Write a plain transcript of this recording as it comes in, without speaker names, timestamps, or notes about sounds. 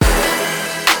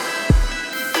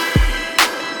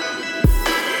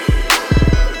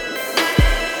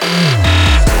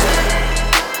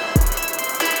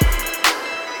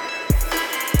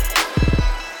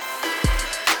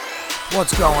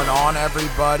What's going on,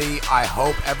 everybody? I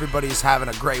hope everybody's having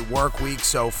a great work week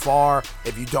so far.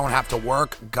 If you don't have to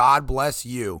work, God bless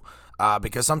you,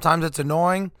 because sometimes it's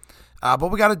annoying, but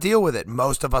we got to deal with it.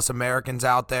 Most of us Americans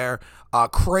out there,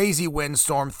 crazy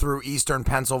windstorm through eastern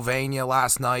Pennsylvania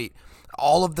last night.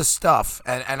 All of the stuff,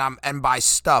 and by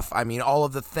stuff, I mean all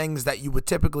of the things that you would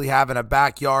typically have in a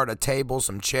backyard, a table,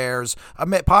 some chairs,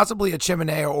 possibly a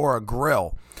chimney or a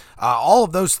grill. All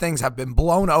of those things have been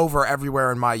blown over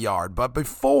everywhere in my yard. But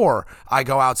before I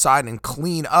go outside and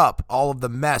clean up all of the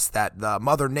mess that the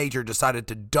Mother Nature decided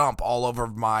to dump all over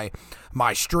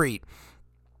my street,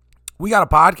 we got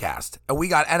a podcast, and we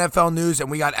got NFL news,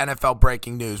 and we got NFL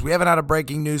breaking news. We haven't had a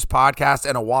breaking news podcast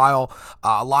in a while.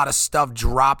 A lot of stuff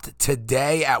dropped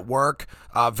today at work.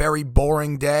 Very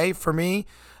boring day for me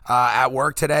at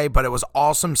work today, but it was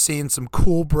awesome seeing some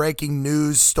cool breaking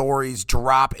news stories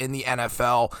drop in the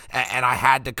NFL, and I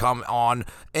had to come on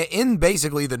in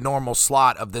basically the normal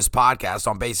slot of this podcast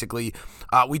on basically,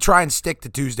 we try and stick to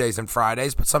Tuesdays and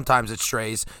Fridays, but sometimes it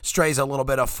strays a little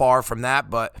bit far from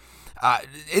that, but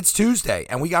it's Tuesday,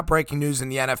 and we got breaking news in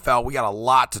the NFL. We got a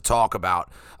lot to talk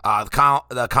about.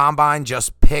 The Combine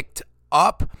just picked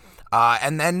up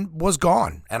and then was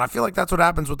gone, and I feel like that's what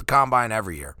happens with the Combine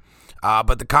every year.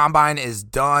 But the Combine is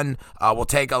done. We'll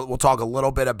talk a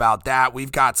little bit about that.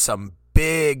 We've got some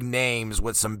big names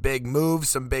with some big moves,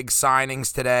 some big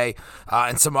signings today,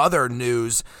 and some other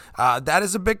news that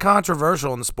is a bit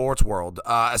controversial in the sports world,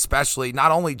 especially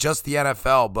not only just the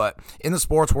NFL, but in the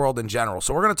sports world in general.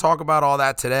 So we're going to talk about all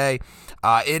that today.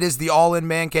 It is the All In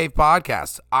Man Cave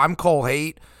podcast. I'm Cole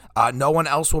Haight. No one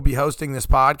else will be hosting this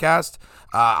podcast.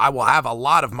 I will have a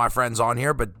lot of my friends on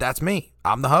here, but that's me.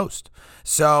 I'm the host.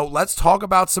 So let's talk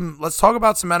about some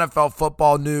NFL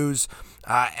football news.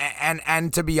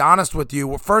 And to be honest with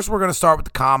you, first we're going to start with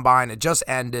the Combine. It just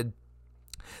ended.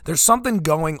 There's something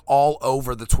going all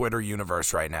over the Twitter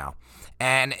universe right now,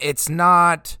 and it's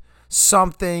not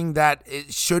something that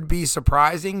it should be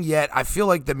surprising, yet I feel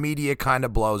like the media kind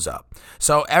of blows up.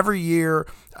 So every year,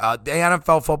 the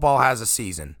NFL football has a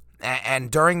season. And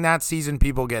during that season,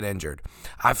 people get injured.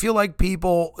 I feel like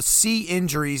people see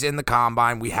injuries in the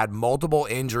Combine. We had multiple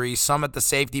injuries, some at the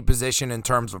safety position in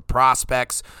terms of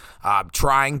prospects,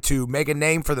 trying to make a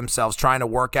name for themselves, trying to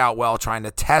work out well, trying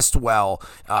to test well,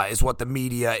 is what the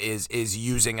media is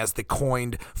using as the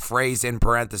coined phrase in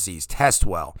parentheses, test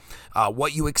well.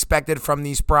 What you expected from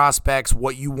these prospects,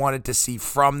 what you wanted to see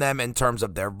from them in terms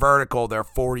of their vertical, their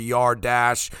 40-yard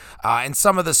dash, and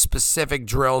some of the specific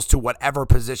drills to whatever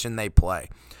position they play.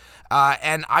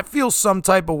 And I feel some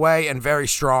type of way, and very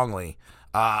strongly,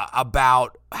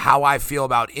 about how I feel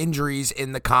about injuries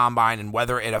in the Combine and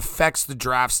whether it affects the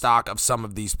draft stock of some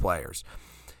of these players.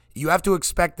 You have to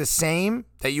expect the same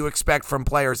that you expect from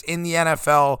players in the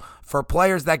NFL. For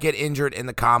players that get injured in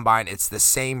the Combine, it's the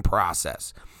same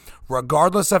process.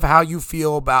 Regardless of how you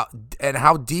feel about and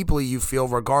how deeply you feel,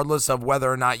 regardless of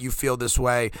whether or not you feel this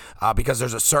way, because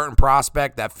there's a certain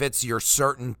prospect that fits your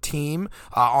certain team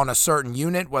on a certain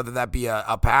unit, whether that be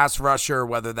a pass rusher,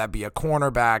 whether that be a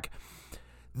cornerback,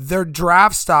 their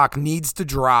draft stock needs to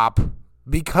drop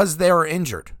because they are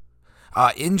injured.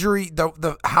 Injury,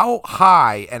 how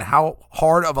high and how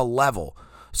hard of a level,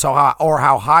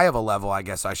 how high of a level, I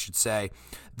guess I should say,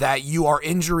 that you are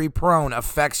injury prone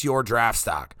affects your draft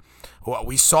stock. Well,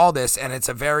 we saw this, and it's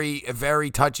a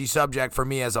very touchy subject for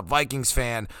me as a Vikings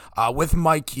fan with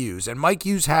Mike Hughes. And Mike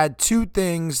Hughes had two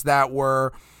things that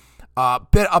were a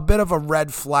bit of a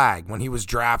red flag when he was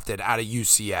drafted out of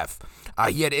UCF.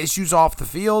 He had issues off the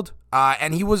field,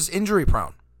 and he was injury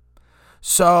prone.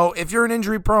 So if you're an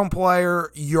injury-prone player,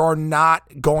 you're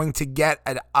not going to get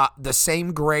the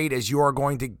same grade as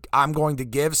I'm going to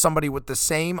give somebody with the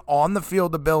same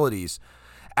on-the-field abilities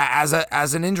as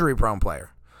an injury-prone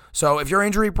player. So if you're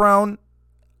injury-prone,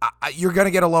 you're going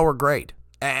to get a lower grade.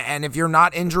 And if you're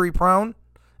not injury-prone,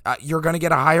 you're going to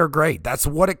get a higher grade. That's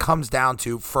what it comes down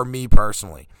to for me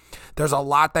personally. There's a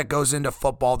lot that goes into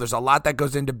football. There's a lot that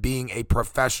goes into being a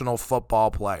professional football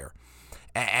player.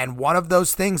 And one of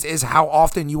those things is how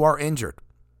often you are injured.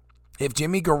 If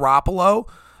Jimmy Garoppolo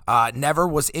never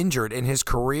was injured in his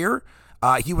career,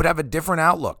 he would have a different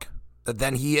outlook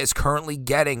than he is currently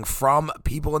getting from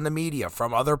people in the media,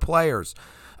 from other players.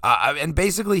 And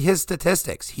basically his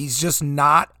statistics. He's just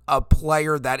not a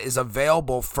player that is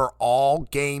available for all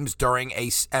games during a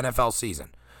NFL season.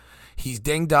 He's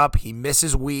dinged up. He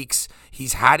misses weeks.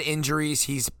 He's had injuries.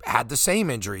 He's had the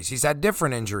same injuries. He's had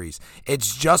different injuries.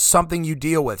 It's just something you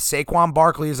deal with. Saquon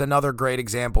Barkley is another great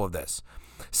example of this.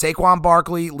 Saquon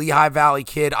Barkley, Lehigh Valley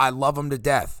kid, I love him to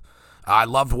death. I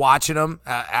loved watching him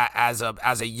as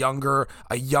a younger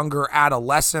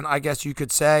adolescent, I guess you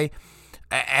could say.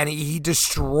 And he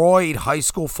destroyed high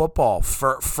school football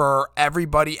for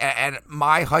everybody. And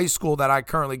my high school that I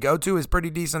currently go to is pretty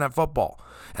decent at football.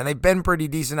 And they've been pretty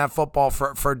decent at football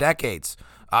for decades,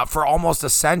 for almost a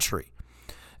century.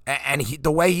 And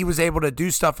the way he was able to do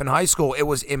stuff in high school, it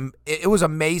was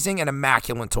amazing and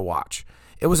immaculate to watch.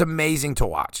 It was amazing to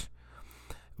watch.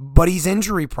 But he's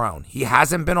injury prone. He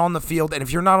hasn't been on the field. And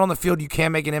if you're not on the field, you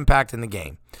can't make an impact in the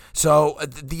game. So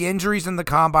the injuries in the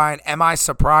combine, am I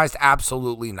surprised?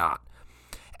 Absolutely not.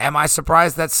 Am I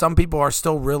surprised that some people are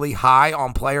still really high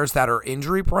on players that are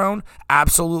injury prone?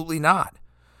 Absolutely not.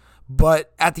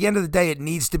 But at the end of the day, it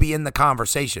needs to be in the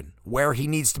conversation where he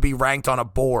needs to be ranked on a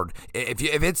board.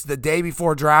 If it's the day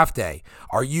before draft day,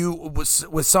 are you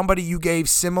with somebody you gave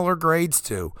similar grades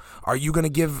to? Are you going to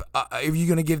give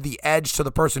the edge to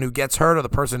the person who gets hurt or the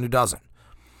person who doesn't?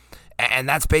 And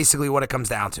that's basically what it comes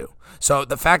down to. So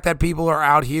the fact that people are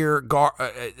out here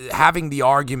having the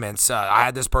arguments, I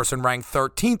had this person ranked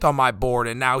 13th on my board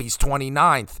and now he's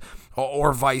 29th.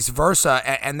 Or vice versa,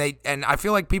 and I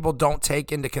feel like people don't take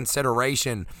into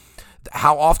consideration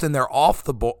how often they're off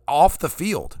the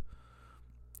field.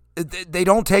 They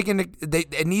don't take into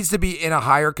it needs to be in a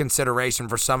higher consideration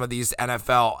for some of these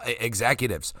NFL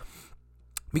executives,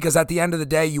 because at the end of the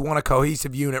day, you want a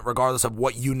cohesive unit regardless of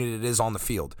what unit it is on the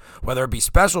field, whether it be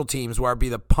special teams, whether it be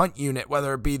the punt unit,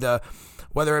 whether it be the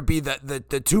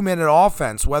 2-minute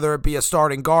offense, whether it be a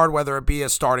starting guard, whether it be a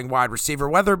starting wide receiver,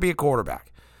 whether it be a quarterback.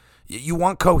 You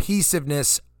want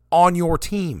cohesiveness on your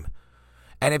team.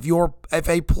 And if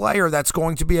a player that's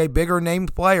going to be a bigger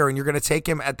named player and you're going to take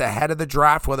him at the head of the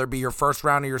draft, whether it be your first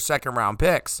round or your second round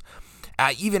picks,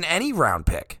 even any round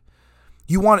pick,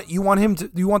 you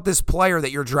want this player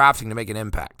that you're drafting to make an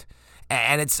impact.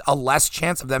 And it's a less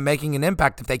chance of them making an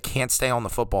impact if they can't stay on the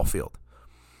football field.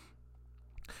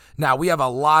 Now, we have a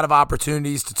lot of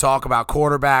opportunities to talk about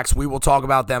quarterbacks. We will talk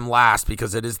about them last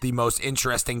because it is the most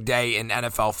interesting day in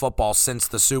NFL football since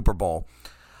the Super Bowl.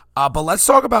 But let's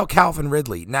talk about Calvin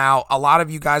Ridley. Now, a lot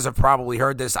of you guys have probably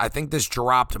heard this. I think this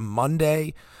dropped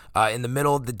Monday in the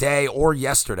middle of the day or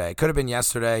yesterday. It could have been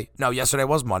yesterday. No, yesterday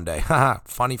was Monday.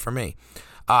 Funny for me.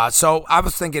 So I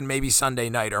was thinking maybe Sunday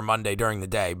night or Monday during the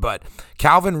day, but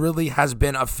Calvin Ridley has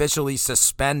been officially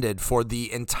suspended for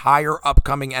the entire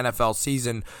upcoming NFL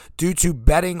season due to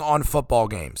betting on football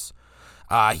games.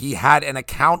 He had an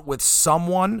account with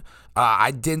someone.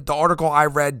 The article I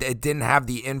read, it didn't have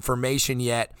the information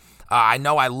yet. I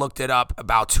know I looked it up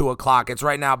about 2 o'clock. It's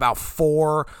right now about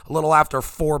a little after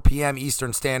 4 p.m.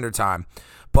 Eastern Standard Time.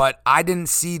 But I didn't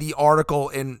see the article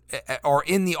in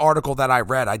the article that I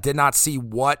read. I did not see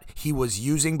what he was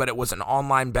using, but it was an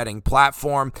online betting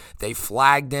platform. They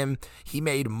flagged him. He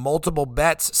made multiple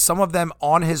bets, some of them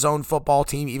on his own football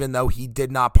team, even though he did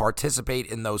not participate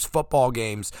in those football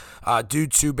games due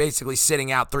to basically sitting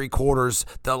out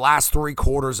the last 3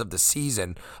 quarters of the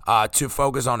season to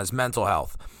focus on his mental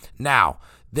health. Now,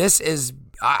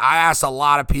 I asked a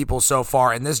lot of people so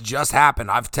far, and this just happened.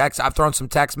 I've thrown some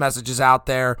text messages out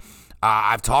there.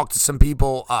 I've talked to some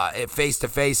people face to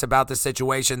face about this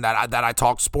situation that I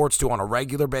talk sports to on a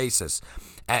regular basis,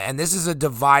 and this is a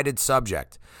divided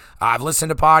subject. I've listened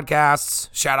to podcasts.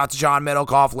 Shout out to John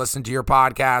Middlecoff. Listen to your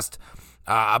podcast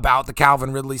about the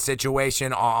Calvin Ridley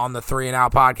situation on the 3 and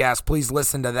Out podcast. Please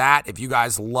listen to that. If you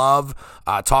guys love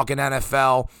talking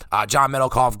NFL, John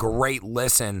Middlecoff, great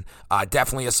listen.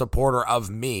 Definitely a supporter of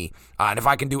me. And if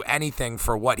I can do anything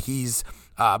for what he's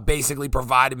basically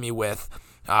provided me with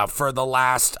for the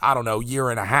last, year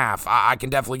and a half, I can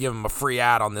definitely give him a free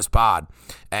ad on this pod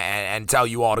and tell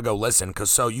you all to go listen,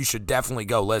 so you should definitely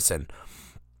go listen.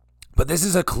 But this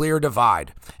is a clear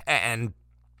divide, and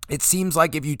it seems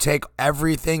like if you take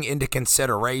everything into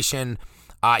consideration,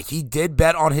 he did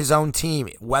bet on his own team,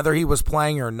 whether he was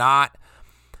playing or not.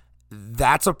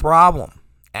 That's a problem,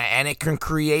 and it can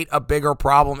create a bigger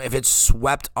problem if it's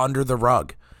swept under the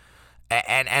rug.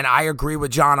 And I agree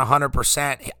with John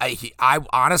 100%. I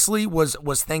honestly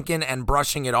was thinking and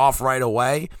brushing it off right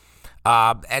away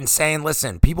and saying,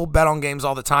 listen, people bet on games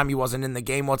all the time. He wasn't in the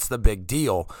game. What's the big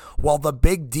deal? Well, the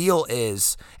big deal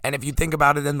is, and if you think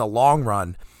about it in the long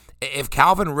run, if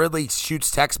Calvin Ridley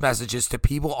shoots text messages to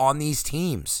people on these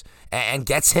teams and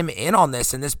gets him in on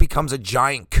this, and this becomes a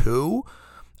giant coup,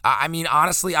 I mean,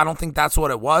 honestly, I don't think that's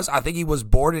what it was. I think he was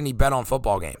bored and he bet on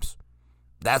football games.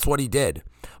 That's what he did.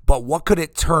 But what could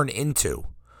it turn into?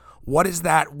 What is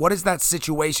that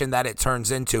situation that it turns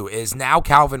into? Is now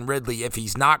Calvin Ridley, if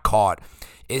he's not caught,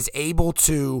 is able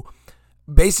to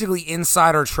basically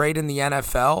insider trade in the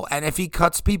NFL, and if he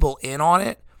cuts people in on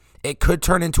it, it could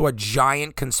turn into a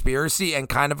giant conspiracy and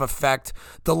kind of affect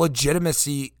the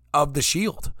legitimacy of the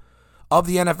shield, of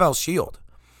the NFL shield.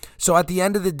 So at the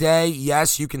end of the day,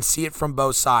 yes, you can see it from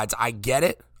both sides. I get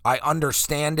it. I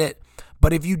understand it.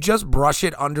 But if you just brush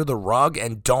it under the rug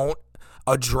and don't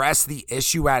address the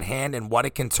issue at hand and what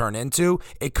it can turn into,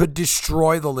 it could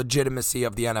destroy the legitimacy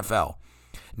of the NFL.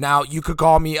 Now, you could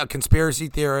call me a conspiracy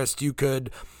theorist. You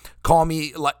could call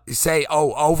me, say,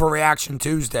 overreaction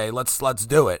Tuesday. Let's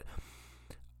do it.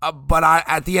 But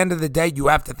at the end of the day, you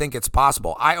have to think it's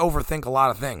possible. I overthink a lot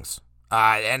of things.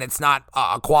 And it's not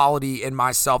a quality in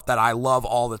myself that I love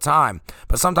all the time.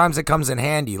 But sometimes it comes in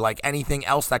handy, like anything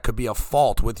else that could be a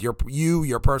fault with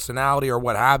your personality, or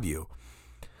what have you.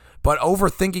 But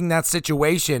overthinking that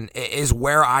situation is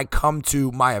where I come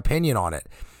to my opinion on it.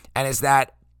 And is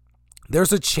that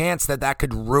there's a chance that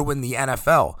could ruin the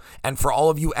NFL. And for all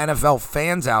of you NFL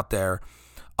fans out there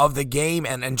of the game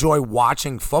and enjoy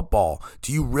watching football,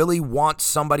 do you really want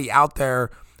somebody out there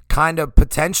kind of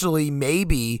potentially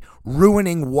maybe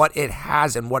ruining what it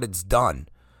has and what it's done?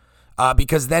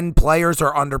 Because then players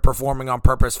are underperforming on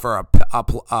purpose for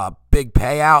a big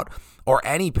payout or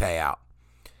any payout.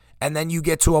 And then you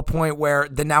get to a point where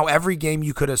now every game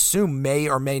you could assume may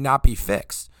or may not be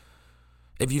fixed.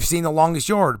 If you've seen The Longest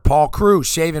Yard, Paul Crewe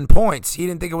shaving points, he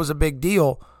didn't think it was a big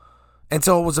deal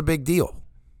until it was a big deal.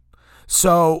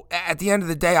 So at the end of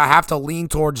the day, I have to lean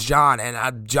towards John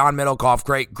and John Middlecoff.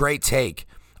 Great take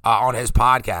on his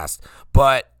podcast.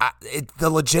 But the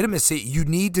legitimacy, you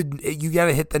got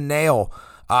to hit the nail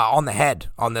on the head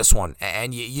on this one,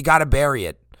 and you got to bury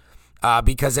it.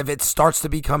 Because if it starts to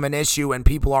become an issue and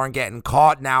people aren't getting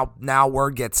caught, now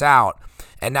word gets out,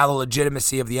 and now the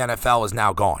legitimacy of the NFL is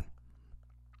now gone.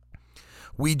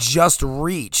 We just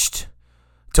reached,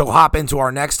 to hop into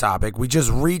our next topic, we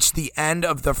just reached the end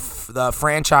of the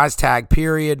franchise tag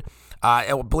period.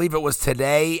 I believe it was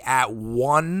today at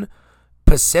 1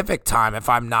 Pacific time, if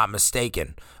I'm not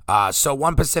mistaken. So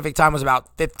 1 Pacific time was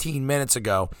about 15 minutes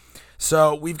ago.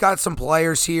 So we've got some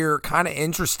players here, kind of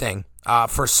interesting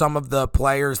for some of the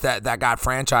players that got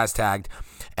franchise tagged.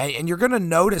 And you're going to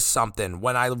notice something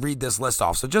when I read this list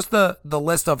off. So just the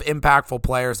list of impactful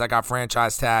players that got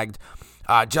franchise tagged,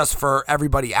 just for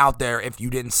everybody out there, if you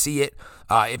didn't see it,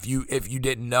 if you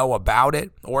didn't know about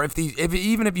it, or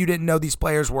even if you didn't know these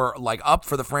players were like up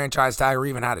for the franchise tag or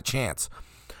even had a chance.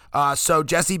 So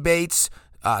Jessie Bates,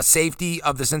 safety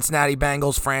of the Cincinnati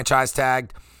Bengals, franchise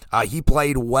tagged. He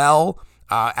played well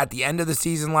at the end of the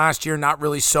season last year, not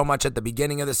really so much at the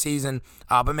beginning of the season,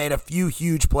 but made a few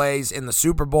huge plays in the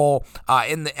Super Bowl,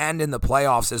 in the end in the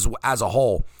playoffs as a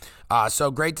whole.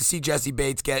 So great to see Jessie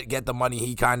Bates get the money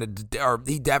he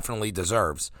definitely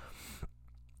deserves.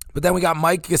 But then we got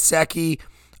Mike Gesicki,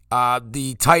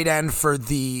 the tight end for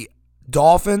the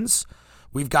Dolphins.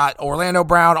 We've got Orlando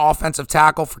Brown, offensive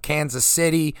tackle for Kansas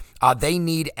City. They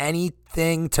need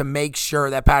anything to make sure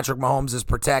that Patrick Mahomes is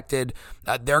protected.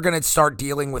 They're going to start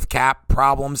dealing with cap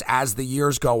problems as the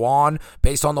years go on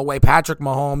based on the way Patrick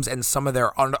Mahomes and some of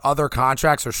their other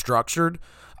contracts are structured.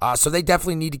 So they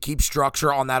definitely need to keep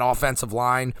structure on that offensive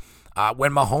line.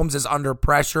 When Mahomes is under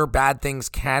pressure, bad things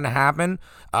can happen,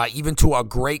 even to a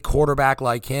great quarterback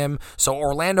like him. So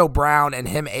Orlando Brown and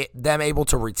them able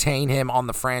to retain him on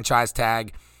the franchise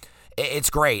tag, it's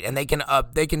great. And they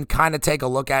can kind of take a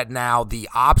look at now the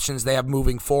options they have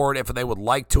moving forward, if they would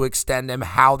like to extend him,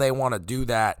 how they want to do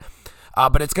that.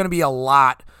 But it's going to be a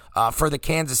lot for the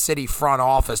Kansas City front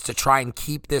office to try and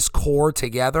keep this core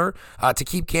together, to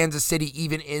keep Kansas City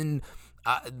even in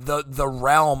the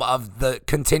realm of the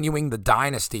continuing the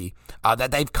dynasty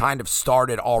that they've kind of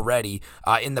started already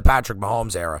in the Patrick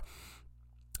Mahomes era.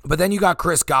 But then you got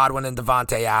Chris Godwin and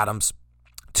Davante Adams,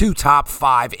 2 top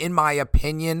 5, in my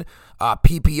opinion,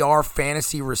 PPR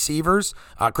fantasy receivers.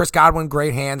 Chris Godwin,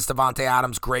 great hands. Davante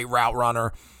Adams, great route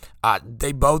runner.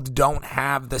 They both don't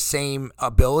have the same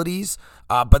abilities,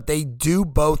 but they do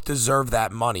both deserve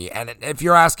that money. And if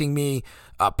you're asking me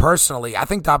personally, I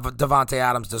think Davante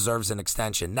Adams deserves an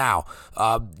extension. Now,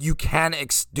 you can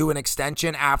do an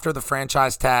extension after the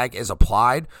franchise tag is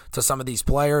applied to some of these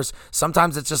players.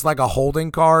 Sometimes it's just like a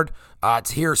holding card.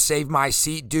 It's here, save my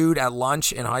seat, dude, at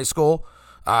lunch in high school.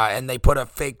 And they put a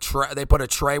fake tray. They put a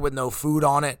tray with no food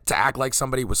on it to act like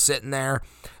somebody was sitting there.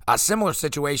 A similar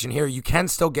situation here. You can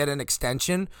still get an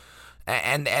extension,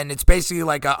 and it's basically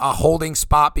like a holding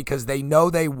spot because they know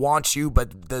they want you,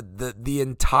 but the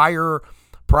entire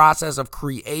process of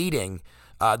creating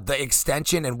the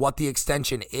extension and what the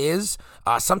extension is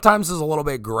sometimes is a little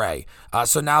bit gray.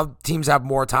 So now teams have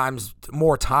more time,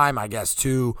 I guess,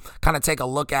 to kind of take a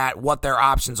look at what their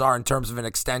options are in terms of an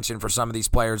extension for some of these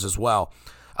players as well.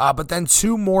 But then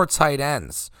two more tight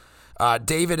ends.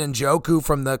 David Njoku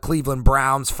from the Cleveland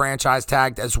Browns, franchise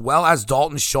tagged, as well as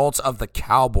Dalton Schultz of the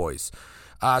Cowboys.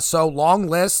 So long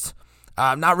list,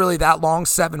 not really that long,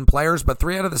 7 players, but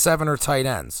 3 out of the 7 are tight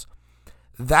ends.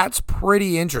 That's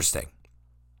pretty interesting,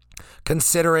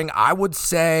 considering I would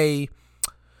say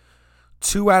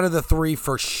 2 out of the 3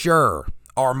 for sure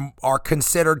are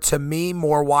considered to me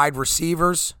more wide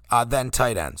receivers than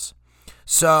tight ends.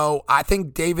 So I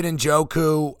think David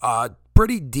Njoku,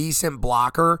 pretty decent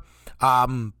blocker.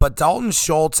 But Dalton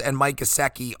Schultz and Mike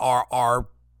Gesicki are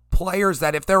players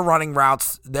that if they're running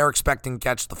routes, they're expecting to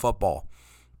catch the football.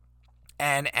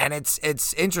 And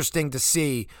it's interesting to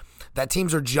see that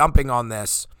teams are jumping on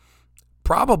this,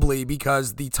 probably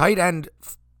because the tight end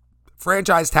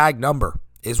franchise tag number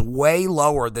is way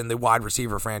lower than the wide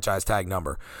receiver franchise tag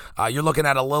number. You're looking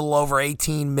at a little over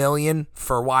 $18 million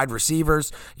for wide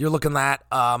receivers. You're looking at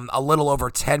a little over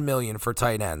 $10 million for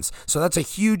tight ends. So that's a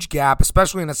huge gap,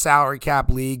 especially in a salary cap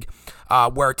league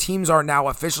where teams are now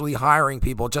officially hiring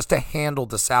people just to handle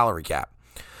the salary cap.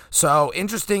 So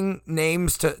interesting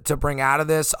names to bring out of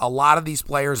this. A lot of these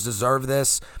players deserve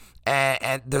this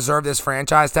and deserve this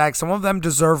franchise tag. Some of them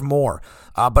deserve more,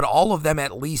 but all of them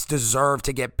at least deserve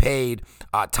to get paid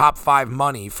top 5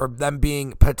 money for them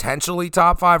being potentially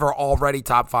top 5 or already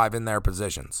top 5 in their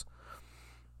positions.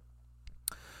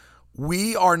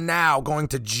 We are now going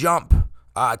to jump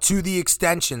to the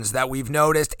extensions that we've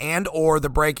noticed and or the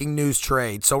breaking news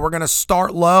trade. So we're going to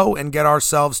start low and get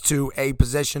ourselves to a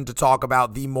position to talk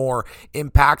about the more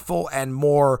impactful and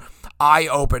more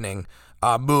eye-opening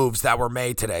moves that were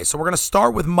made today. So we're going to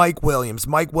start with Mike Williams.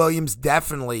 Mike Williams,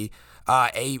 definitely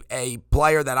a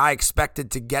player that I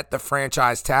expected to get the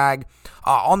franchise tag.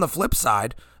 On the flip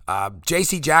side,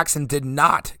 J.C. Jackson did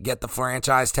not get the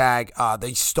franchise tag,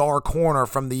 the star corner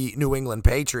from the New England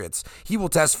Patriots. He will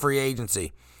test free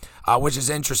agency, which is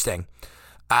interesting.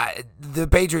 The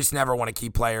Patriots never want to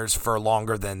keep players for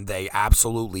longer than they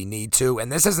absolutely need to,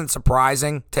 and this isn't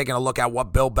surprising, taking a look at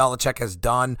what Bill Belichick has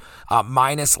done,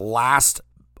 minus last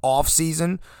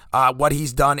offseason, what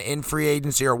he's done in free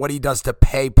agency or what he does to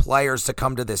pay players to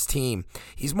come to this team.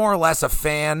 He's more or less a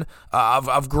fan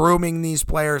of grooming these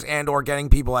players and or getting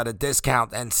people at a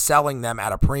discount and selling them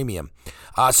at a premium.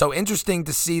 So interesting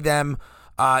to see them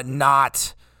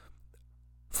not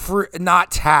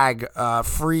tag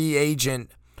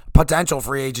potential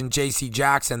free agent J.C.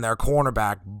 Jackson, their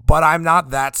cornerback, but I'm not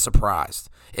that surprised.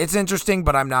 It's interesting,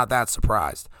 but I'm not that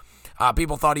surprised.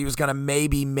 People thought he was going to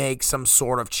maybe make some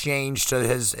sort of change to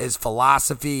his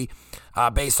philosophy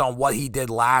based on what he did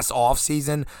last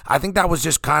offseason. I think that was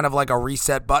just kind of like a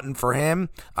reset button for him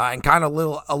and kind of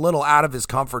a little out of his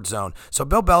comfort zone. So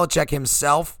Bill Belichick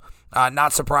himself,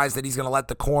 not surprised that he's going to let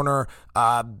the corner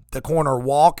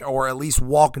walk, or at least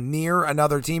walk near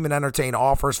another team and entertain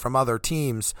offers from other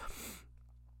teams.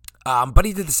 But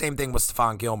he did the same thing with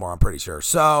Stephon Gilmore, I'm pretty sure.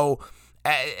 So,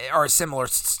 or a similar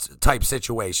type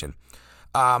situation.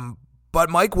 But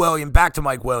back to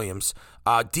Mike Williams,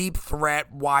 deep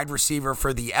threat wide receiver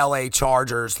for the LA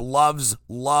Chargers, loves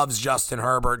Justin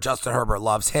Herbert. Justin Herbert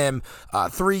loves him.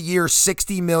 3-year,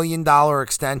 $60 million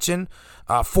extension.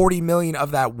 $40 million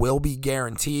of that will be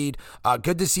guaranteed.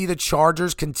 Good to see the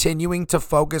Chargers continuing to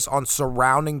focus on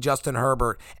surrounding Justin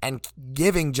Herbert and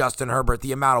giving Justin Herbert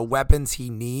the amount of weapons he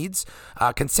needs.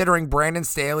 Considering Brandon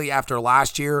Staley after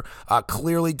last year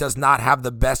clearly does not have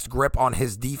the best grip on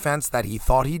his defense that he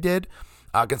thought he did.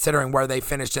 Considering where they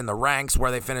finished in the ranks,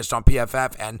 where they finished on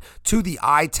PFF, and to the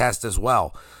eye test as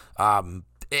well.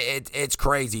 It's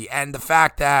crazy. And the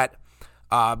fact that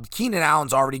Keenan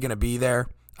Allen's already going to be there.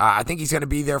 I think he's going to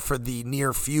be there for the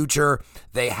near future.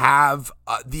 They have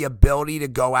the ability to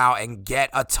go out and get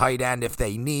a tight end if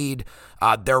they need.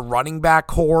 Their running back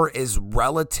core is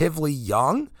relatively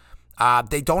young.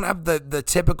 They don't have the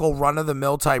typical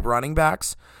run-of-the-mill type running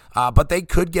backs, but they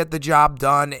could get the job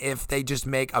done if they just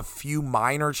make a few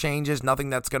minor changes, nothing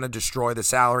that's going to destroy the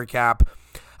salary cap.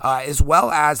 As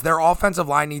well as their offensive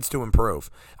line needs to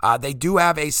improve. They do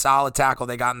have a solid tackle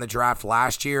they got in the draft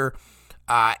last year.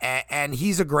 And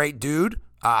he's a great dude.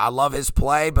 I love his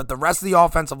play, but the rest of the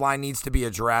offensive line needs to be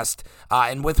addressed.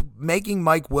 And with making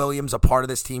Mike Williams a part of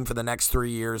this team for the next 3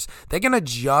 years, they can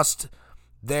adjust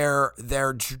the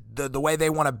way they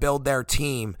want to build their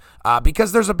team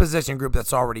because there's a position group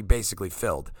that's already basically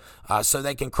filled. So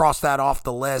they can cross that off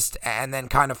the list and then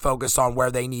kind of focus on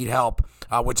where they need help,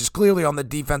 which is clearly on the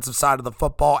defensive side of the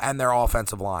football and their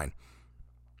offensive line.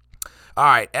 All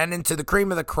right, and into the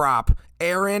cream of the crop,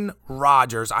 Aaron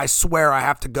Rodgers. I swear I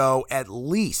have to go at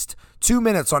least 2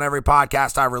 minutes on every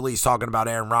podcast I release talking about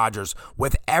Aaron Rodgers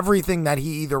with everything that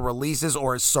he either releases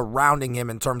or is surrounding him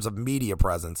in terms of media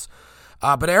presence.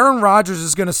 But Aaron Rodgers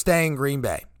is going to stay in Green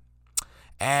Bay.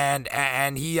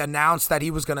 And he announced that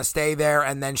he was going to stay there.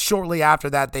 And then shortly after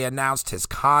that, they announced his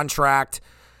contract.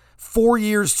 4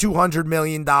 years, $200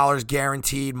 million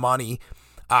guaranteed money.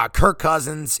 Kirk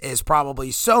Cousins is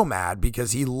probably so mad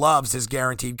because he loves his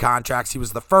guaranteed contracts. He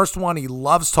was the first one. He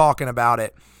loves talking about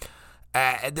it.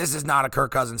 This is not a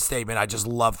Kirk Cousins statement. I just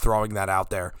love throwing that out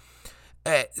there.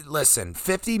 Listen,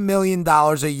 $50 million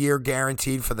a year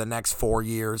guaranteed for the next 4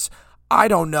 years. I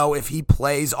don't know if he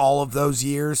plays all of those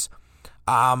years.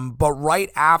 But right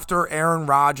after Aaron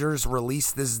Rodgers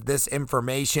released this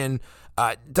information,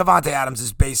 Davante Adams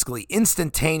is basically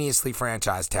instantaneously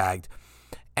franchise tagged.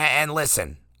 And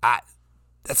listen,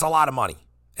 it's a lot of money.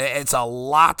 It's a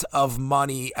lot of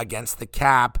money against the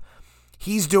cap.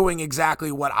 He's doing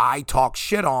exactly what I talk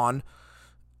shit on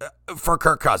for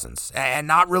Kirk Cousins and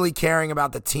not really caring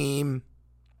about the team.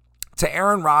 To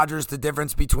Aaron Rodgers, the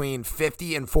difference between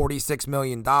 $50 and $46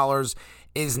 million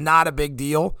is not a big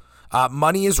deal.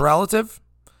 Money is relative.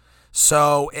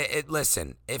 So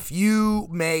listen, if you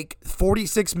make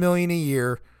 $46 million a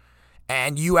year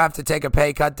and you have to take a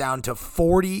pay cut down to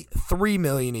 $43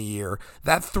 million a year,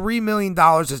 that $3 million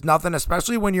is nothing,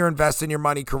 especially when you're investing your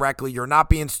money correctly. You're not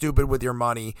being stupid with your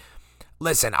money.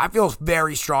 Listen, I feel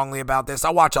very strongly about this. I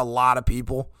watch a lot of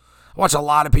people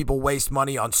waste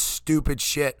money on stupid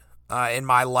shit in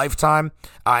my lifetime.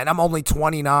 And I'm only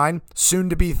 29, soon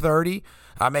to be 30.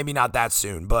 Maybe not that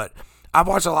soon, but I've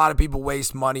watched a lot of people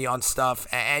waste money on stuff.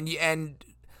 And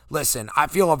listen, I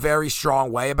feel a very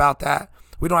strong way about that.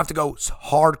 We don't have to go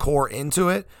hardcore into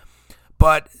it,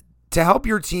 but to help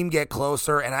your team get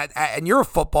closer, and you're a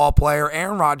football player.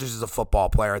 Aaron Rodgers is a football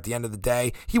player at the end of the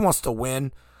day. He wants to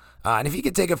win. And if he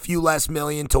could take a few less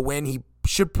million to win, he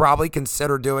should probably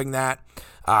consider doing that,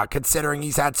 considering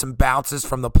he's had some bounces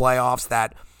from the playoffs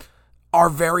that are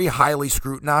very highly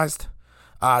scrutinized.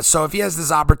 So if he has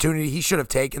this opportunity, he should have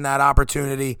taken that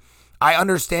opportunity. I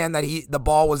understand that the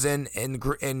ball was in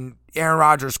Aaron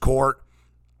Rodgers' court.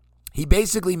 He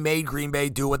basically made Green Bay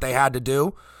do what they had to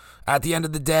do. At the end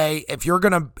of the day, if you're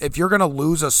gonna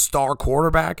lose a star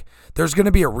quarterback, there's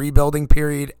gonna be a rebuilding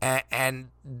period, and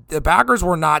the Packers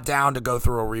were not down to go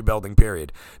through a rebuilding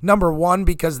period. Number one,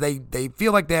 because they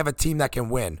feel like they have a team that can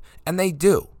win, and they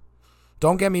do.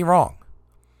 Don't get me wrong.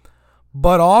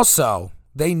 But also,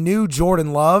 they knew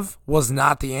Jordan Love was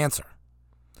not the answer.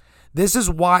 This is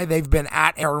why they've been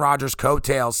at Aaron Rodgers'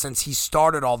 coattails since he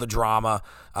started all the drama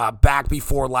back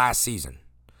before last season.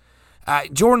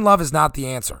 Jordan Love is not the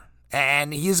answer.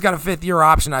 And he's got a 5th-year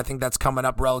option, I think that's coming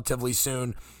up relatively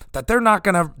soon, that they're not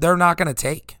gonna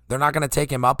take. They're not gonna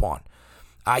take him up on.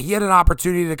 He had an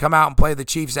opportunity to come out and play the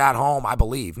Chiefs at home, I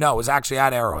believe. No, it was actually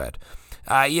at Arrowhead.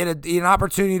 He had an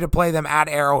opportunity to play them at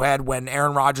Arrowhead when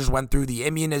Aaron Rodgers went through the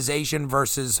immunization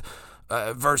versus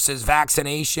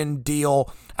vaccination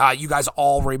deal. You guys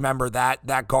all remember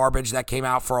that garbage that came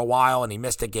out for a while, and he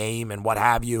missed a game and what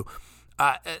have you.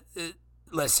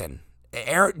 Listen,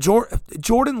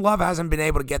 Jordan Love hasn't been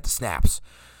able to get the snaps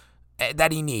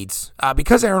that he needs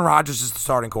because Aaron Rodgers is the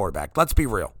starting quarterback. Let's be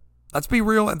real. Let's be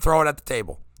real and throw it at the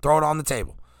table. Throw it on the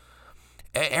table.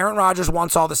 Aaron Rodgers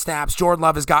wants all the snaps. Jordan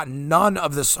Love has gotten none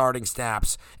of the starting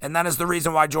snaps, and that is the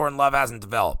reason why Jordan Love hasn't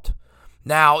developed.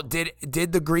 Now, did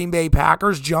the Green Bay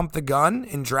Packers jump the gun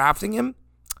in drafting him?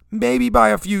 Maybe by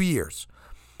a few years.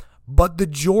 But the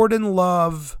Jordan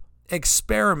Love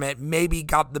experiment maybe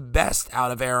got the best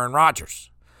out of Aaron Rodgers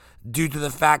due to the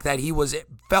fact that he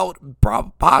felt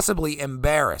possibly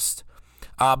embarrassed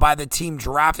by the team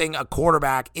drafting a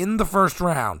quarterback in the first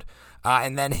round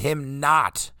and then him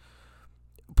not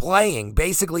playing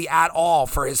basically at all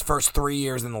for his first 3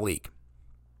 years in the league.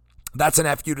 That's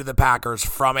an FU to the Packers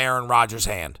from Aaron Rodgers'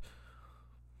 hand.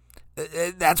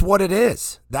 That's what it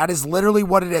is. That is literally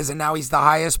what it is. And now he's the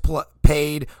highest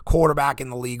paid quarterback in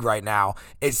the league right now.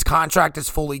 His contract is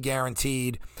fully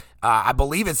guaranteed. I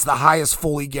believe it's the highest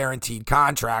fully guaranteed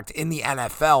contract in the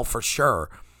NFL for sure.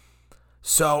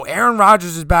 So Aaron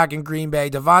Rodgers is back in Green Bay.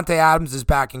 Davante Adams is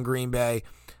back in Green Bay.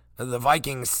 The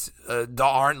Vikings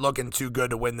aren't looking too good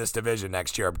to win this division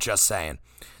next year. I'm just saying.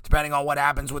 Depending on what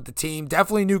happens with the team.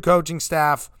 Definitely new coaching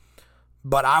staff.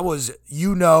 But I was,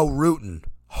 rooting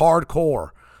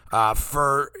hardcore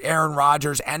for Aaron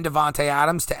Rodgers and Davante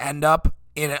Adams to end up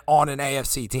on an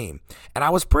AFC team. And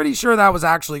I was pretty sure that was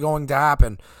actually going to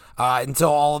happen until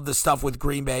all of the stuff with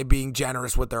Green Bay being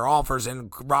generous with their offers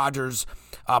and Rodgers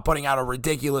putting out a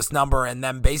ridiculous number and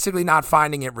them basically not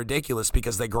finding it ridiculous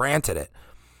because they granted it.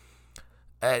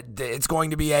 It's going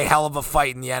to be a hell of a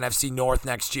fight in the NFC North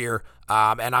next year,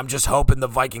 and I'm just hoping the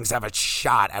Vikings have a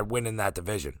shot at winning that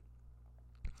division.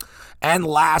 And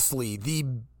lastly, the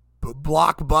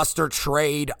blockbuster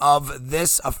trade of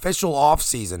this official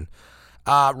offseason.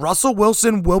 Russell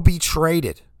Wilson will be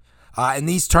traded, and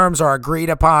these terms are agreed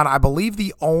upon. I believe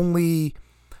the only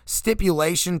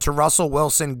stipulation to Russell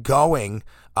Wilson going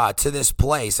to this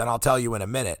place, and I'll tell you in a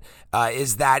minute,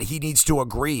 is that he needs to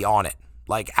agree on it,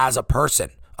 like as a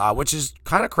person, which is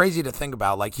kind of crazy to think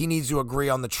about. Like he needs to agree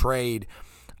on the trade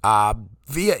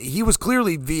he was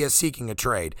clearly via seeking a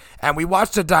trade, and we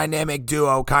watched a dynamic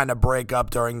duo kind of break up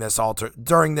during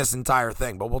this entire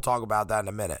thing, but we'll talk about that in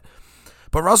a minute.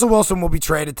 But Russell Wilson will be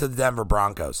traded to the Denver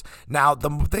Broncos. Now, the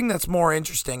thing that's more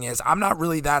interesting is I'm not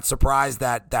really that surprised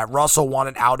that Russell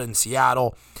wanted out in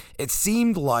Seattle. It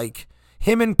seemed like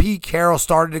him and Pete Carroll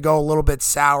started to go a little bit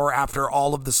sour after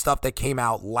all of the stuff that came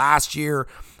out last year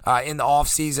in the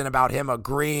offseason about him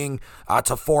agreeing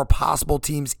to 4 possible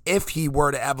teams if he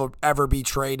were to ever be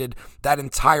traded. That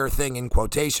entire thing in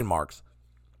quotation marks.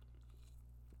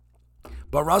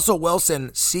 But Russell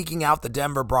Wilson seeking out the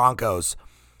Denver Broncos,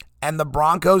 and the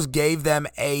Broncos gave them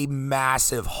a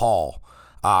massive haul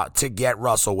to get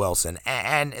Russell Wilson.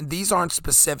 And these aren't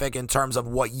specific in terms of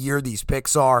what year these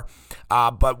picks are,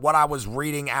 but what I was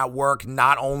reading at work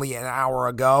not only an hour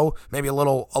ago, maybe a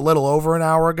little over an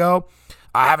hour ago.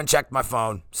 I haven't checked my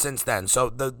phone since then. So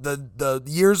the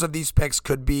years of these picks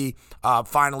could be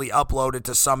finally uploaded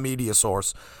to some media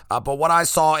source. But what I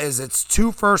saw is it's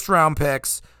 2 first-round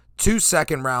picks, 2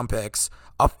 second-round picks,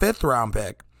 a 5th-round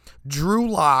pick, Drew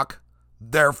Lock,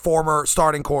 their former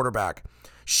starting quarterback,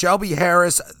 Shelby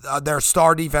Harris, their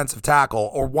star defensive tackle,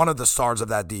 or one of the stars of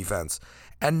that defense,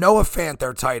 and Noah Fant,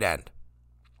 their tight end.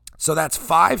 So that's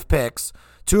 5 picks,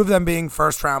 2 of them being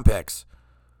first-round picks.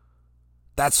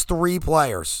 That's 3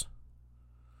 players.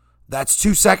 That's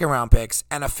 2 second-round picks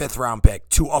and a 5th-round pick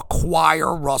to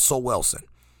acquire Russell Wilson.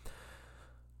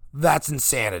 That's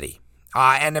insanity.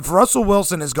 And if Russell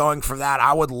Wilson is going for that,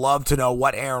 I would love to know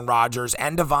what Aaron Rodgers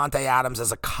and Davante Adams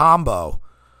as a combo,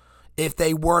 if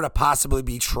they were to possibly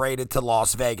be traded to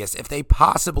Las Vegas, if they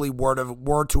possibly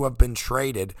were to have been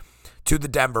traded to the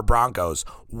Denver Broncos,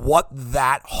 what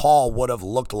that haul would have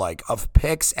looked like of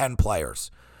picks and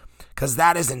players. Because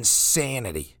that is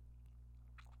insanity.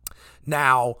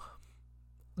 Now,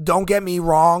 don't get me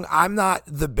wrong. I'm not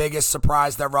the biggest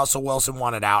surprised that Russell Wilson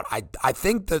wanted out. I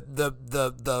think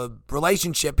the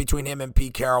relationship between him and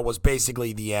Pete Carroll was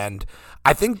basically the end.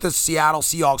 I think the Seattle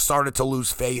Seahawks started to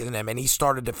lose faith in him, and he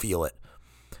started to feel it.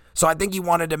 So I think he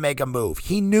wanted to make a move.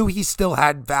 He knew he still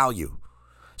had value.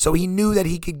 So he knew that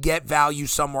he could get value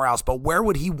somewhere else. But where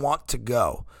would he want to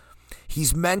go?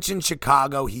 He's mentioned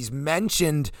Chicago. He's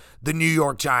mentioned the New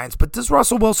York Giants. But does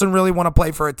Russell Wilson really want to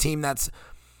play for a team that's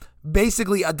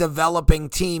basically a developing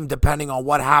team depending on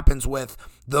what happens with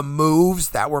the moves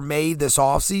that were made this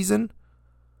offseason?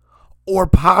 Or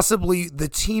possibly the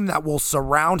team that will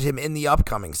surround him in the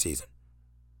upcoming season?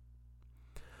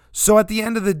 So at the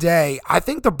end of the day, I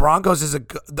think the Broncos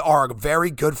are a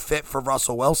very good fit for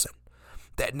Russell Wilson.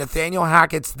 That Nathaniel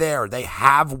Hackett's there. They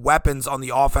have weapons on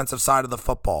the offensive side of the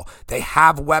football. They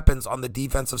have weapons on the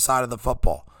defensive side of the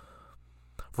football.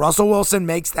 Russell Wilson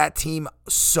makes that team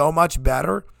so much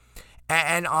better.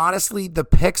 And honestly, the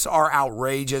picks are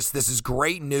outrageous. This is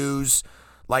great news.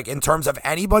 Like, in terms of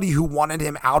anybody who wanted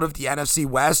him out of the NFC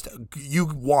West, you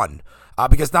won.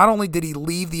 Because not only did he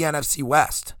leave the NFC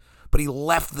West, but he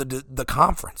left the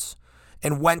conference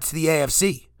and went to the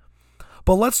AFC.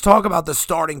 But let's talk about the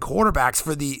starting quarterbacks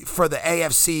for the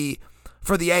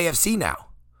AFC now,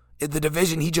 in the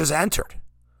division he just entered.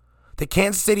 The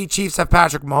Kansas City Chiefs have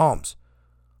Patrick Mahomes.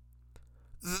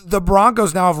 The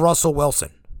Broncos now have Russell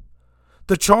Wilson.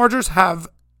 The Chargers have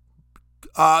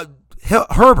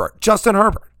Justin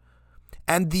Herbert.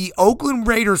 And the Oakland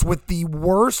Raiders, with the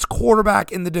worst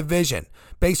quarterback in the division,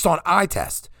 based on eye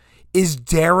test, is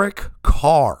Derek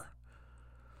Carr.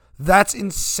 That's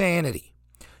insanity.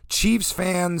 Chiefs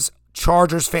fans,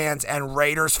 Chargers fans, and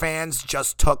Raiders fans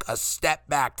just took a step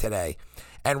back today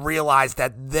and realized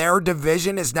that their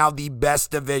division is now the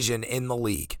best division in the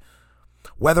league.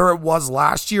 Whether it was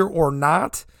last year or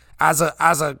not, as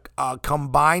a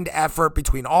combined effort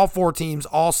between all 4 teams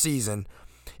all season,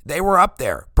 they were up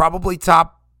there. Probably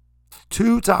top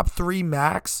 2, top 3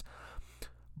 max.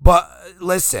 But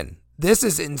listen, this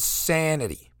is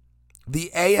insanity. The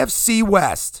AFC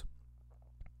West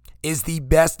is the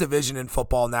best division in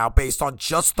football now based on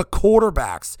just the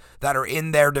quarterbacks that are in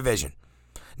their division.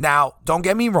 Now, don't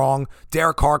get me wrong,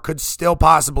 Derek Carr could still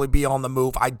possibly be on the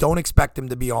move. I don't expect him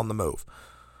to be on the move.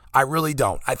 I really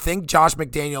don't. I think Josh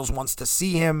McDaniels wants to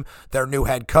see him, their new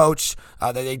head coach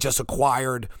that they just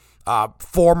acquired,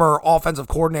 former offensive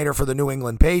coordinator for the New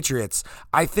England Patriots.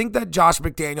 I think that Josh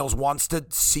McDaniels wants to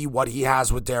see what he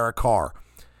has with Derek Carr.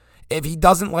 If he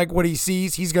doesn't like what he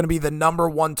sees, he's going to be the number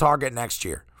one target next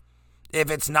year. If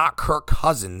it's not Kirk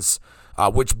Cousins,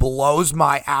 which blows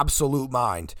my absolute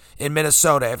mind in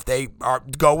Minnesota, if they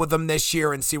go with them this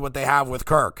year and see what they have with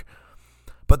Kirk.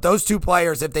 But those two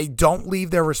players, if they don't leave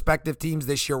their respective teams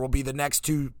this year, will be the next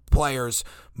two players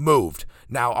moved.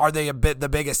 Now, are they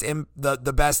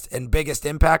the best and biggest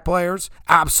impact players?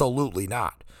 Absolutely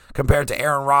not. Compared to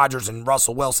Aaron Rodgers and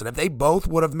Russell Wilson, if they both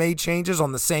would have made changes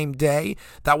on the same day,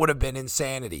 that would have been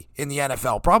insanity in the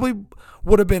NFL. Probably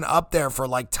would have been up there for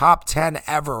like top 10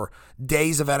 ever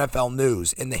days of NFL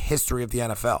news in the history of the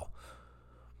NFL.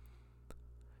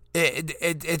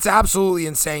 It's absolutely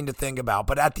insane to think about.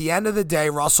 But at the end of the day,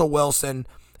 Russell Wilson,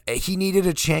 he needed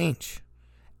a change.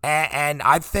 And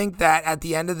I think that at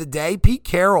the end of the day, Pete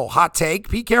Carroll, hot take,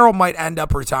 Pete Carroll might end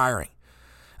up retiring.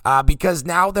 Because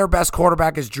now their best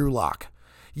quarterback is Drew Lock.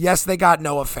 Yes, they got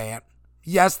Noah Fant.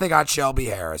 Yes, they got Shelby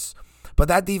Harris. But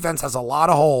that defense has a lot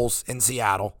of holes in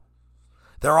Seattle.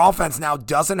 Their offense now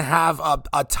doesn't have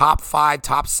a top 5,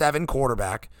 top 7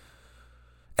 quarterback.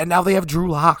 And now they have Drew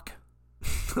Lock.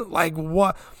 Like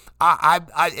what?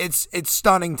 It's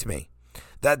stunning to me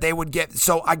that they would get.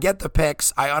 So I get the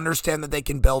picks. I understand that they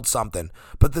can build something.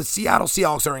 But the Seattle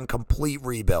Seahawks are in complete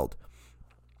rebuild.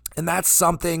 And that's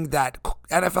something that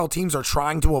NFL teams are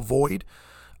trying to avoid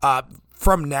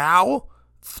from now,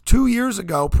 2 years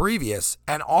ago, previous,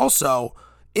 and also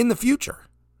in the future.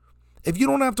 If you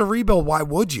don't have to rebuild, why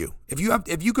would you? If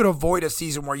you could avoid a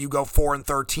season where you go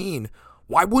 4-13,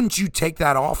 why wouldn't you take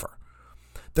that offer?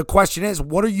 The question is,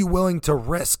 what are you willing to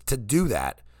risk to do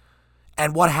that?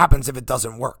 And what happens if it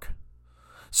doesn't work?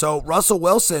 So Russell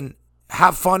Wilson,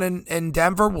 have fun in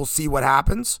Denver. We'll see what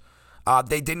happens.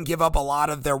 They didn't give up a lot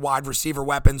of their wide receiver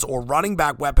weapons or running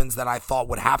back weapons that I thought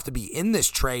would have to be in this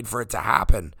trade for it to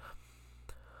happen.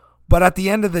 But at the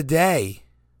end of the day,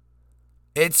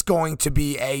 it's going to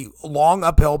be a long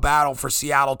uphill battle for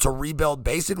Seattle to rebuild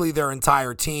basically their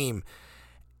entire team.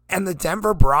 And the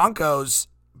Denver Broncos,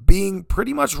 being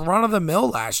pretty much run-of-the-mill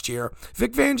last year,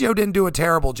 Vic Fangio didn't do a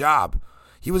terrible job.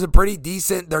 He was a pretty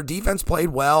decent, their defense played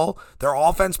well, their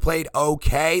offense played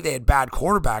okay, they had bad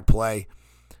quarterback play.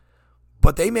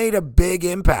 But they made a big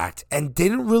impact and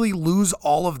didn't really lose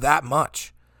all of that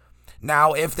much.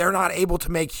 Now, if they're not able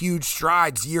to make huge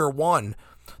strides year one,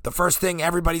 the first thing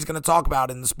everybody's going to talk about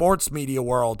in the sports media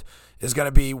world is going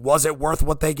to be, was it worth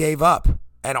what they gave up?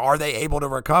 And are they able to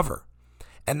recover?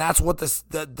 And that's what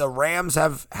the Rams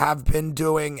have been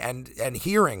doing and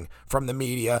hearing from the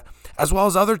media, as well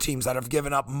as other teams that have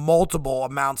given up multiple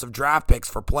amounts of draft picks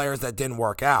for players that didn't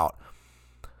work out.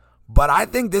 But I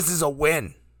think this is a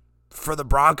win for the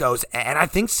Broncos, and I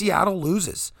think Seattle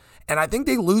loses. And I think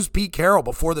they lose Pete Carroll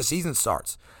before the season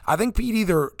starts. I think Pete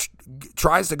either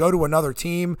tries to go to another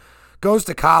team, goes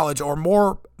to college, or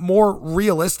more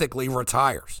realistically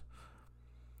retires.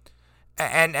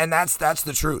 And that's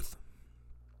the truth.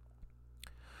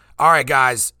 All right,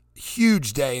 guys,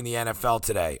 huge day in the NFL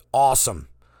today. Awesome.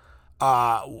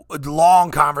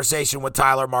 Long conversation with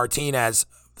Tyler Martinez.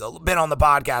 Been on the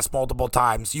podcast multiple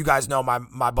times. You guys know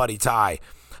my buddy Ty.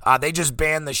 They just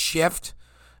banned the shift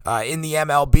in the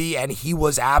MLB, and he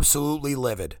was absolutely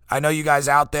livid. I know you guys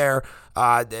out there,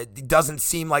 it doesn't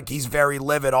seem like he's very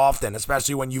livid often,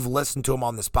 especially when you've listened to him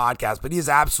on this podcast, but he is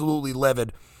absolutely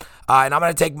livid. And I'm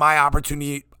going to take my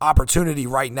opportunity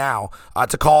right now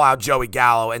to call out Joey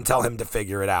Gallo and tell him to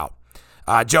figure it out.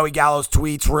 Joey Gallo's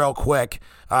tweets real quick.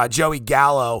 Joey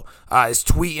Gallo is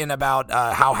tweeting about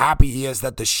how happy he is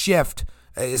that the shift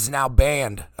is now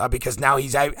banned because now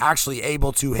he's actually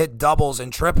able to hit doubles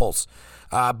and triples.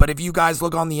 But if you guys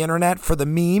look on the internet for the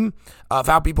meme of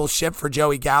how people shift for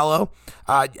Joey Gallo,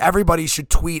 everybody should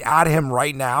tweet at him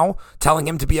right now, telling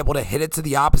him to be able to hit it to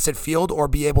the opposite field or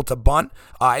be able to bunt,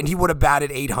 and he would have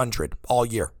batted 800 all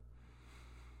year.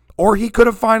 Or he could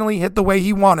have finally hit the way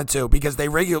he wanted to because they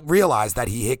realized that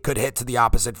he could hit to the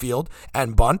opposite field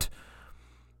and bunt.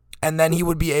 And then he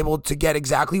would be able to get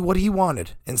exactly what he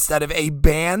wanted instead of a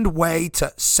banned way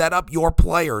to set up your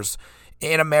players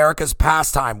in America's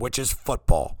pastime, which is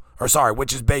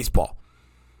which is baseball.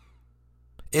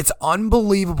 It's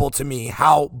unbelievable to me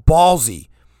how ballsy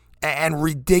and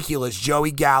ridiculous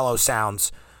Joey Gallo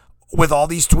sounds with all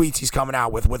these tweets he's coming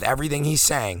out with everything he's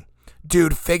saying.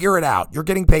 Dude, figure it out. You're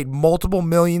getting paid multiple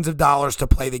millions of dollars to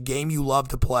play the game you love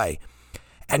to play.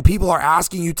 And people are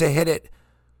asking you to hit it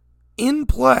in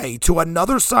play to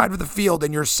another side of the field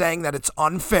and you're saying that it's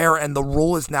unfair and the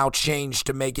rule is now changed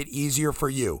to make it easier for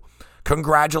you,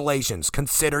 congratulations.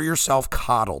 Consider yourself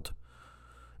coddled.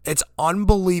 It's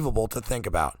unbelievable to think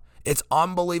about. It's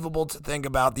unbelievable to think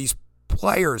about these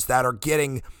players that are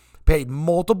getting paid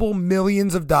multiple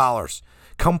millions of dollars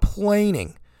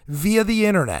complaining via the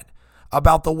internet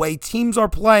about the way teams are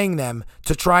playing them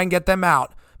to try and get them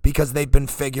out because they've been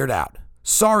figured out.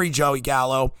 Sorry, Joey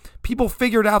Gallo. People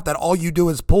figured out that all you do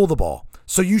is pull the ball.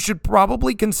 So you should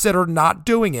probably consider not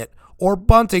doing it or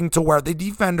bunting to where the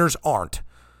defenders aren't.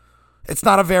 It's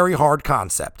not a very hard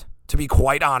concept, to be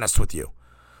quite honest with you.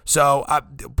 So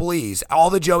please, all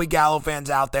the Joey Gallo fans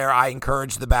out there, I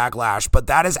encourage the backlash, but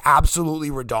that is absolutely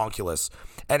redonkulous.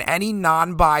 And any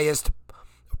non-biased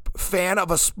fan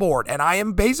of a sport, and I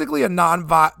am basically a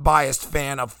non-biased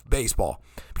fan of baseball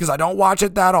because I don't watch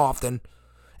it that often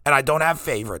and I don't have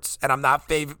favorites and I'm not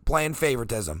playing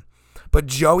favoritism. But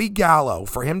Joey Gallo,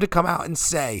 for him to come out and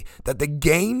say that the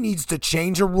game needs to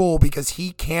change a rule because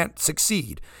he can't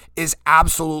succeed is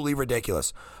absolutely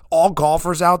ridiculous. All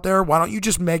golfers out there, why don't you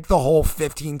just make the hole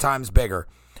 15 times bigger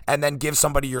and then give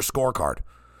somebody your scorecard?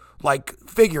 Like,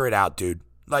 figure it out, dude.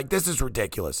 Like, this is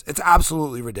ridiculous. It's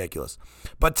absolutely ridiculous.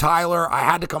 But Tyler, I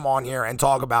had to come on here and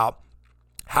talk about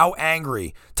how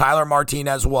angry Tyler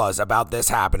Martinez was about this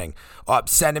happening,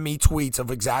 sending me tweets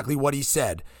of exactly what he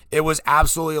said. It was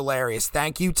absolutely hilarious.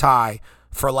 Thank you, Ty,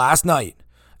 for last night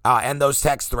and those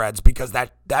text threads because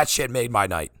that shit made my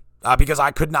night because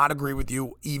I could not agree with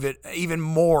you even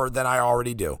more than I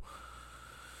already do.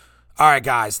 All right,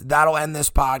 guys, that'll end this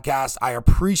podcast. I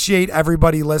appreciate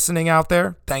everybody listening out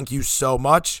there. Thank you so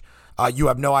much. You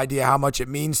have no idea how much it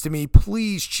means to me.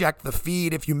 Please check the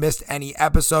feed. If you missed any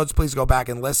episodes, please go back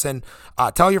and listen.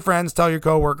 Tell your friends, tell your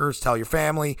coworkers, tell your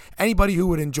family, anybody who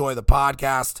would enjoy the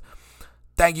podcast.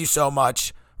 Thank you so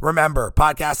much. Remember,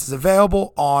 podcast is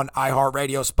available on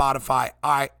iHeartRadio, Spotify,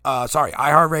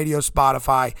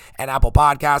 and Apple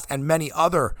Podcasts, and many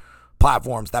other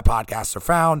platforms that podcasts are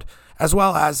found, as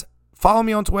well as follow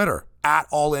me on Twitter at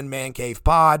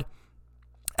AllinManCavePod,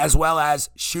 as well as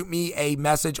shoot me a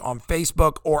message on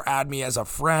Facebook or add me as a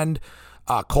friend.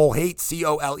 Cole Hayt,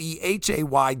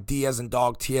 ColeHay, D as in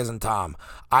dog, T as in Tom.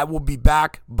 I will be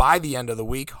back by the end of the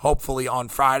week, hopefully on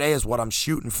Friday is what I'm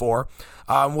shooting for.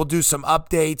 We'll do some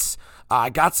updates. I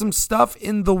got some stuff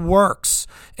in the works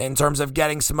in terms of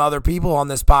getting some other people on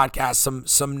this podcast,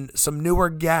 some newer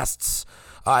guests,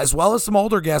 as well as some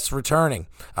older guests returning.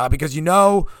 Because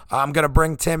I'm going to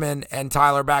bring Tim and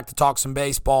Tyler back to talk some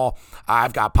baseball.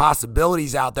 I've got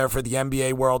possibilities out there for the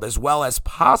NBA world as well as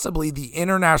possibly the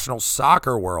international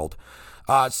soccer world.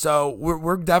 So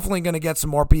we're definitely going to get some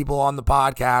more people on the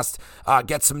podcast,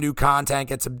 get some new content,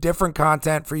 get some different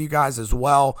content for you guys as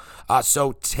well.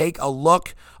 So take a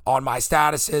look on my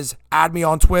statuses. Add me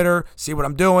on Twitter, see what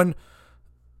I'm doing.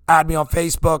 Add me on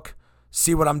Facebook.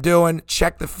 See what I'm doing.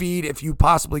 Check the feed if you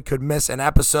possibly could miss an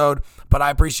episode. But I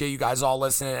appreciate you guys all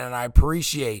listening, and I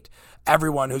appreciate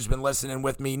everyone who's been listening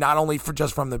with me, not only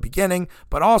from the beginning,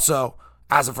 but also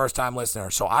as a first-time listener.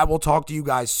 So I will talk to you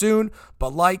guys soon.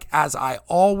 But as I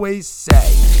always say,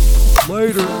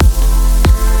 later.